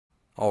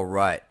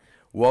Alright,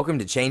 welcome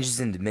to Changes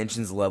in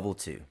Dimensions Level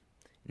 2.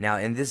 Now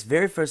in this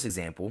very first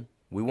example,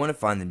 we want to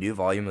find the new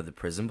volume of the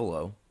prism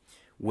below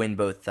when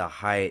both the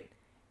height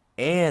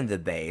and the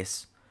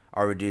base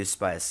are reduced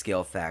by a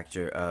scale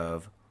factor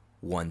of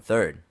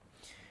 1/3.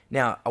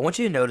 Now I want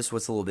you to notice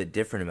what's a little bit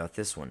different about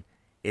this one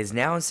is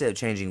now instead of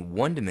changing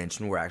one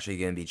dimension, we're actually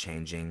going to be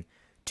changing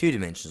two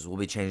dimensions. We'll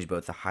be changing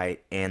both the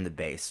height and the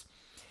base.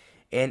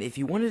 And if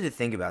you wanted to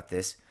think about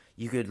this,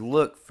 you could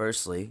look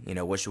firstly,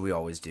 what should we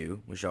always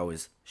do? We should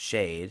always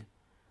shade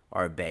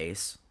our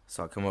base.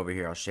 So I'll come over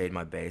here, I'll shade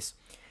my base.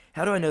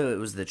 How do I know it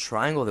was the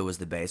triangle that was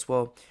the base?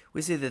 Well,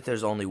 we see that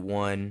there's only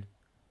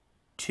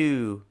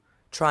two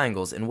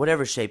triangles, and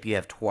whatever shape you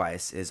have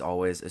twice is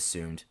always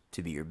assumed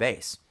to be your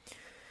base.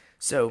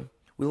 So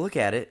we look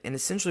at it, and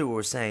essentially what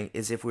we're saying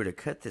is if we were to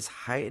cut this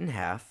height in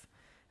half,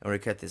 and we're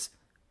to cut this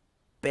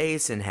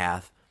base in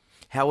half,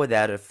 how would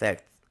that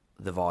affect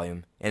the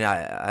volume? And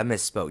I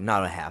misspoke,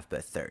 not a half, but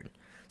a third.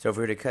 So if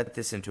we were to cut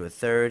this into a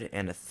third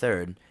and a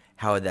third,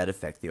 how would that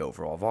affect the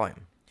overall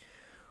volume?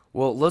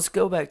 Well, let's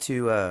go back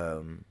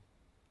to,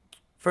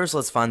 first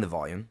let's find the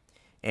volume.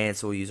 And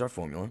so we'll use our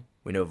formula.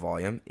 We know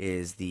volume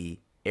is the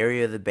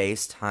area of the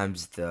base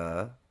times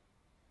the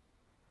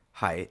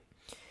height.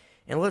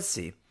 And let's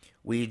see,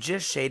 we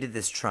just shaded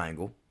this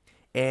triangle.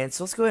 And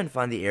so let's go ahead and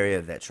find the area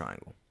of that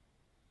triangle.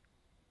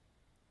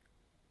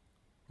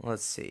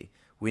 Let's see.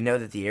 We know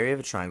that the area of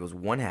a triangle is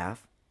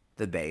 1/2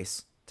 the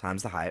base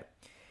times the height.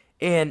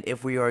 And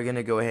if we are going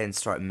to go ahead and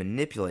start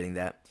manipulating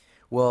that,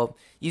 well,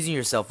 using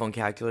your cell phone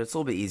calculator, it's a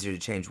little bit easier to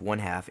change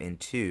 1/2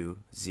 into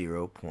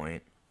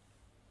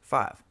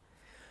 0.5.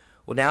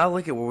 Well, now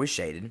look at where we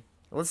shaded.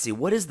 Let's see,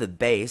 what is the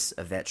base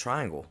of that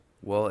triangle?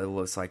 Well, it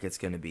looks like it's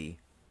going to be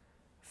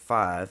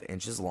 5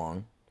 inches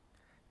long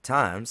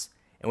times,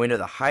 and we know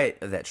the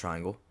height of that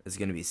triangle is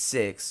going to be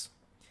 6,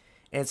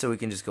 and so we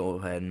can just go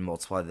ahead and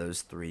multiply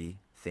those three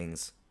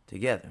things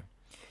together.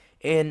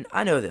 And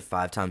I know that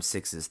 5 times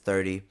 6 is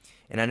 30,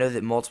 and I know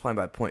that multiplying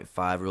by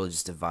 0.5 really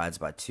just divides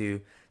by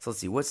 2. So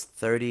let's see, what's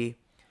 30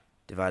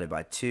 divided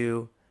by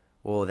 2?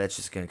 Well, that's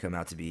just going to come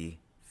out to be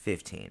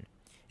 15.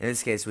 In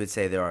this case, we'd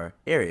say that our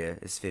area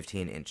is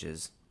 15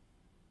 inches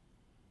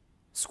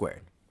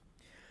squared.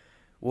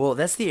 Well,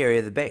 that's the area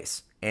of the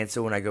base. And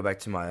so when I go back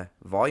to my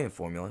volume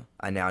formula,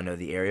 I now know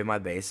the area of my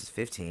base is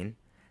 15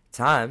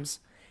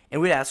 times,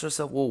 and we'd ask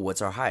ourselves, well,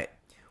 what's our height?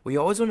 We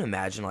always want to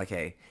imagine, like,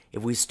 hey,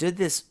 if we stood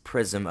this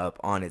prism up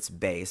on its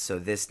base, so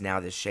this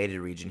shaded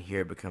region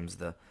here becomes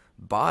the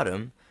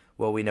bottom,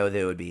 well, we know that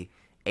it would be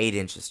 8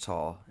 inches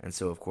tall, and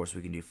so of course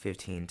we can do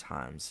 15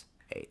 times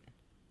 8.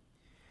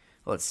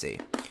 Let's see.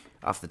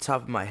 Off the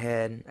top of my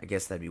head, I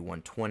guess that'd be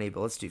 120,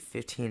 but let's do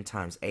 15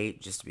 times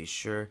 8 just to be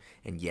sure.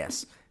 And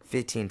yes,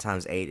 15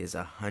 times 8 is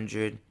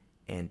 100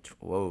 and,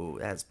 whoa,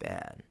 that's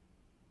bad.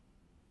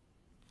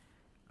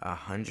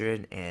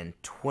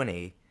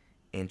 120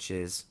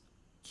 inches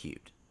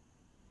cubed.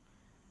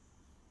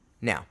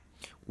 Now,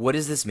 what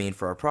does this mean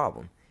for our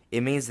problem?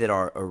 It means that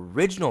our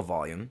original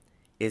volume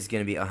is going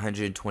to be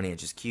 120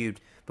 inches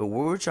cubed, but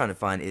what we're trying to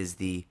find is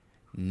the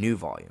new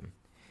volume.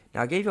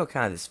 Now, I gave you all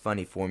kind of this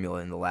funny formula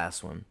in the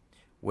last one,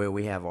 where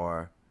we have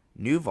our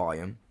new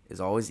volume is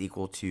always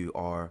equal to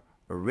our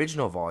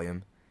original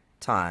volume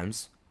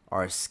times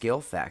our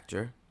scale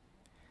factor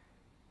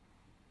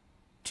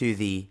to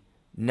the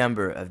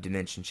number of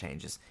dimension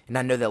changes. And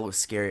I know that looks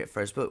scary at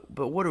first, but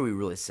what are we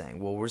really saying?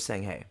 Well, we're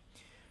saying, hey,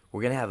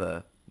 we're going to have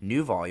a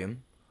new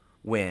volume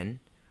when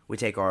we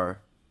take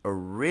our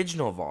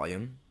original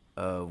volume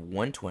of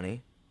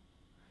 120,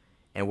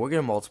 and we're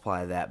going to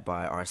multiply that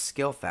by our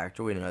scale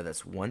factor. We know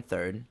that's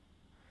 1/3.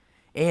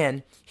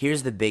 And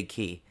here's the big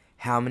key.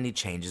 How many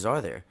changes are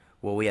there?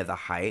 Well, we have the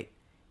height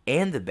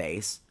and the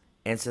base,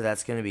 and so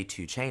that's going to be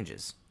 2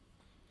 changes.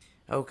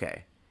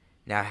 Okay,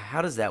 now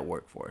how does that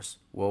work for us?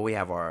 Well, we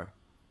have our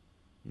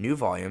new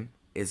volume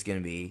is going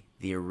to be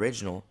the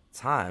original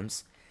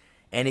times,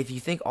 and if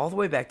you think all the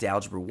way back to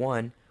Algebra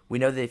 1, we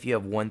know that if you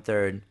have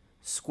 1/3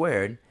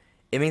 squared,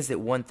 it means that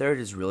 1/3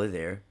 is really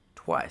there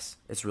twice.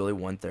 It's really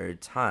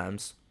 1/3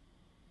 times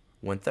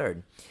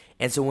 1/3.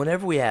 And so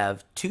whenever we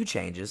have 2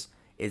 changes,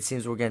 it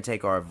seems we're going to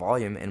take our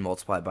volume and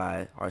multiply it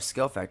by our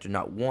scale factor,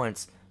 not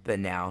once, but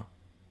now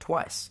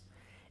twice.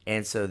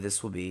 And so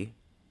this will be,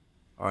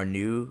 our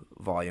new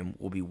volume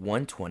will be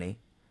 120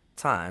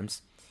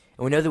 times,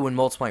 and we know that when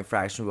multiplying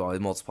fractions, we always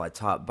multiply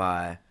top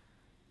by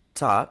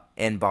top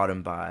and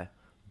bottom by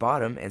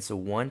bottom, and so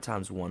 1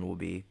 times 1 will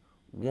be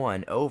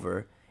 1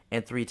 over,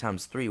 and 3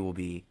 times 3 will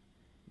be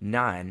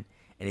 9,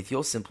 and if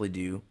you'll simply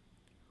do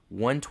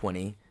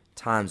 120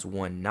 times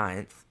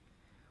 1/9,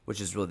 which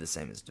is really the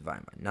same as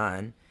dividing by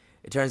 9,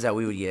 it turns out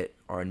we would get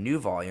our new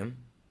volume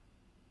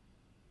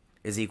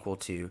is equal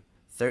to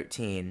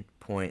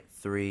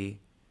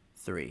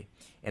 13.33,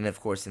 and of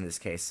course in this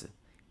case,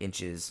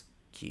 inches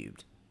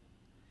cubed.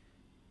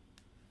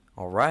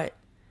 Alright,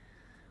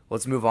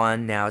 let's move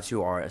on now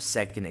to our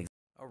second example.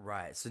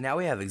 Alright, so now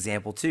we have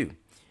example 2,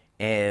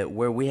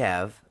 where we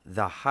have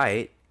the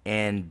height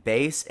and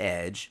base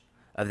edge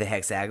of the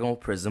hexagonal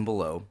prism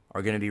below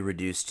are going to be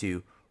reduced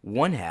to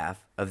 1/2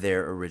 of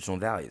their original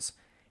values.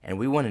 And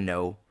we want to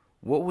know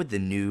what would the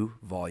new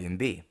volume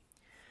be.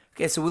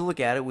 Okay, so we look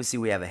at it, we see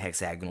we have a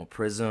hexagonal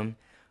prism.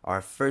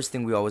 Our first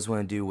thing we always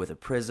want to do with a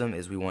prism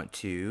is we want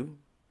to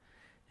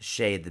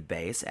shade the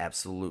base,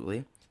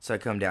 absolutely. So I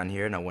come down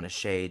here and I want to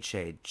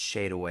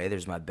shade away.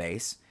 There's my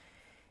base.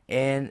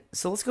 And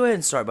so let's go ahead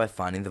and start by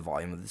finding the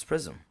volume of this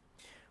prism.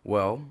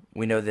 Well,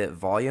 we know that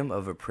volume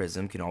of a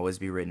prism can always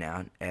be written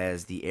out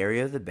as the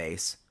area of the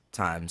base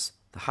times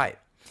the height.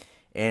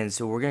 And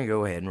so we're going to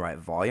go ahead and write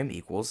volume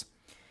equals.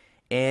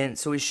 And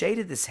so we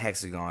shaded this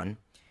hexagon,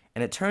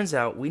 and it turns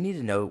out we need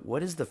to know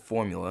what is the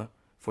formula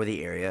for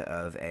the area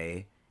of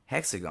a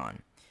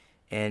hexagon.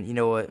 And you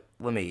know what?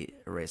 Let me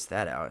erase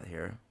that out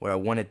here. What I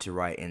wanted to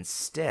write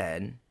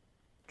instead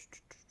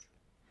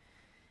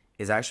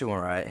is I actually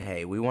want to write,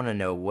 hey, we want to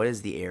know what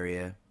is the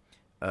area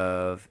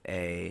of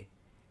a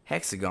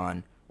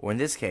hexagon, or in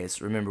this case,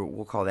 remember,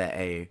 we'll call that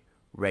a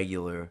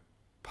regular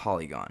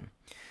polygon.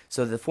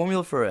 So the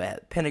formula for a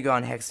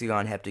pentagon,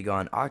 hexagon,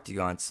 heptagon,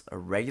 octagon's a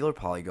regular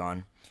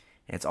polygon,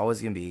 and it's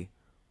always going to be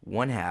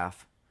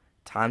 1/2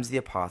 times the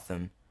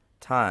apothem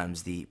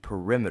times the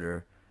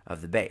perimeter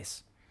of the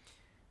base.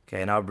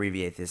 Okay, and I'll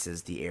abbreviate this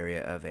as the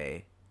area of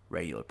a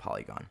regular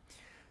polygon.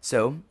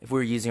 So if we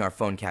were using our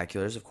phone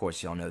calculators, of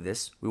course y'all know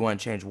this, we want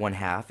to change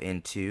 1/2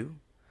 into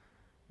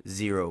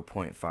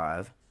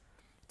 0.5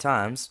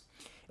 times.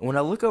 And when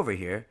I look over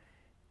here,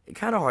 it's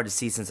kind of hard to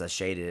see since I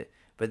shaded it,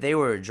 but they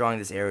were drawing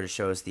this arrow to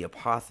show us the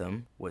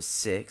apothem was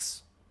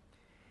 6.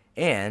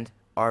 And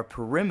our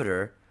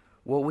perimeter,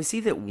 well, we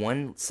see that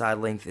one side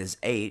length is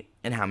 8,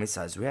 and how many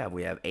sides do we have?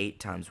 We have 8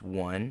 times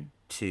 1,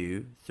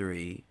 2,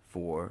 3,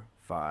 4,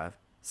 5,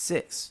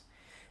 6.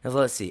 Now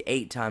let's see,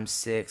 8 times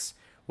 6,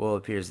 well, it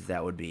appears that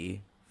that would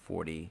be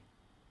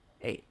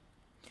 48.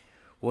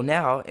 Well,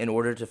 now, in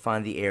order to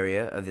find the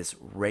area of this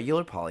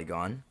regular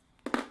polygon,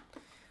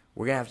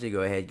 we're going to have to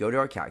go ahead, go to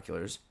our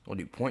calculators. We'll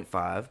do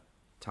 0.5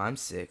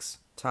 times 6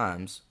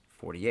 times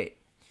 48.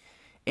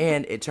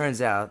 And it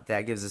turns out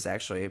that gives us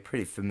actually a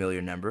pretty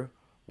familiar number,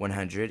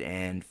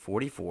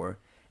 144.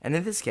 And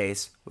in this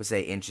case, we'll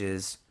say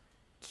inches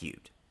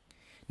cubed.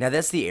 Now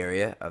that's the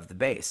area of the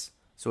base.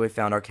 So we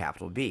found our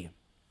capital B.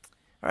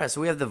 Alright,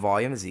 so we have the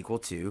volume is equal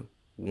to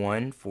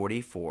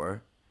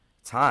 144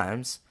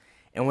 times,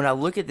 and when I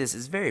look at this,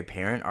 it's very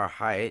apparent our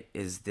height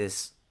is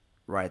this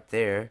right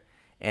there,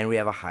 and we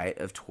have a height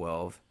of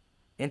 12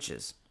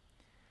 inches.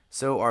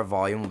 So our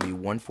volume will be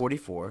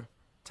 144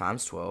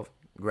 times 12,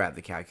 grab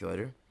the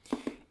calculator,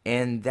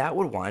 and that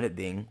would wind up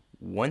being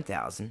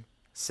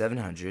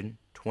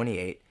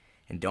 1,728,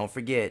 and don't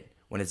forget,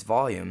 when it's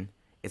volume,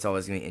 it's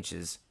always going to be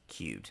inches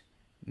cubed,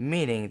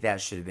 meaning that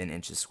should have been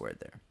inches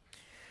squared there.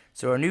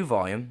 So our new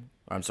volume,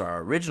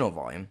 our original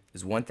volume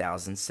is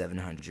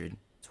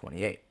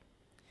 1,728.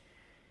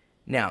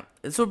 Now,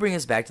 this will bring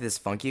us back to this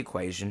funky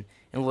equation,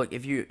 and look,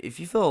 if you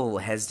feel a little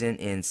hesitant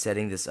in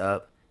setting this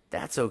up,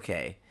 that's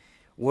okay.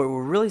 What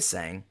we're really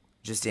saying,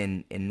 just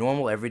in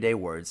normal everyday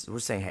words, we're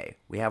saying, hey,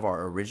 we have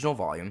our original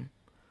volume,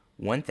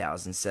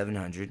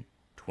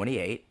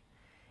 1,728,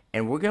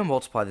 and we're going to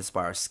multiply this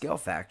by our scale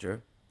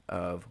factor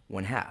of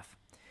 1/2.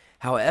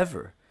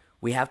 However,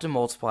 we have to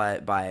multiply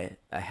it by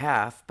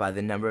 1/2 by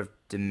the number of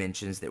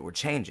dimensions that we're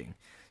changing.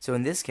 So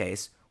in this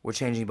case, we're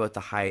changing both the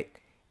height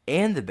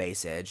and the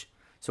base edge,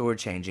 so we're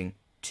changing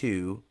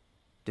 2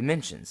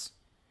 dimensions.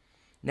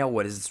 Now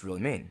what does this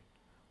really mean?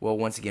 Well,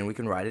 once again, we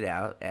can write it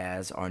out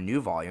as our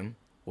new volume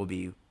will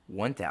be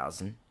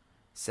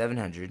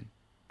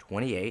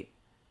 1,728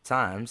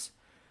 times,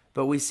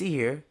 but we see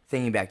here,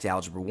 thinking back to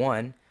Algebra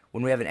 1,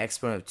 when we have an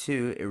exponent of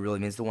 2, it really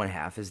means the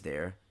 1/2 is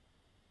there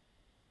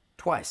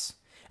twice.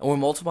 And we're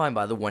multiplying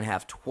by the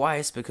 1/2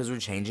 twice because we're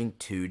changing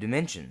 2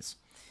 dimensions.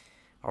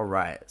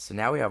 Alright, so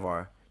now we have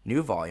our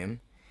new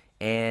volume,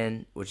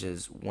 and which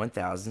is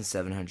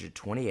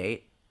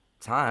 1,728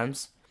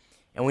 times,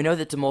 and we know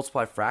that to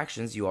multiply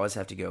fractions, you always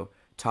have to go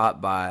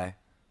top by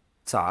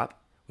top,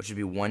 which would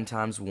be 1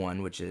 times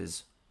 1, which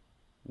is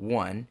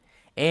 1,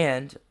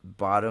 and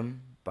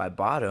bottom by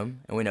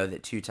bottom, and we know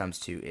that 2 times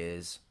 2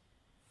 is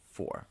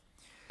 4.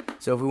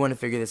 So if we want to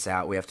figure this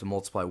out, we have to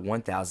multiply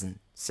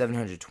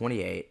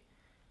 1,728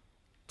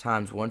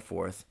 times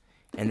 1/4,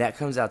 and that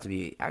comes out to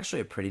be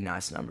actually a pretty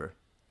nice number.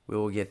 We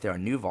will get there. Our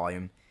new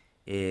volume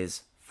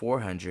is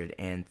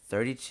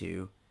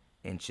 432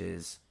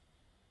 inches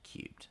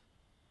cubed,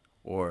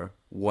 or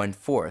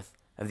 1/4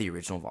 of the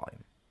original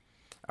volume.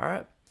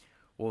 Alright,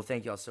 well,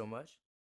 thank y'all so much.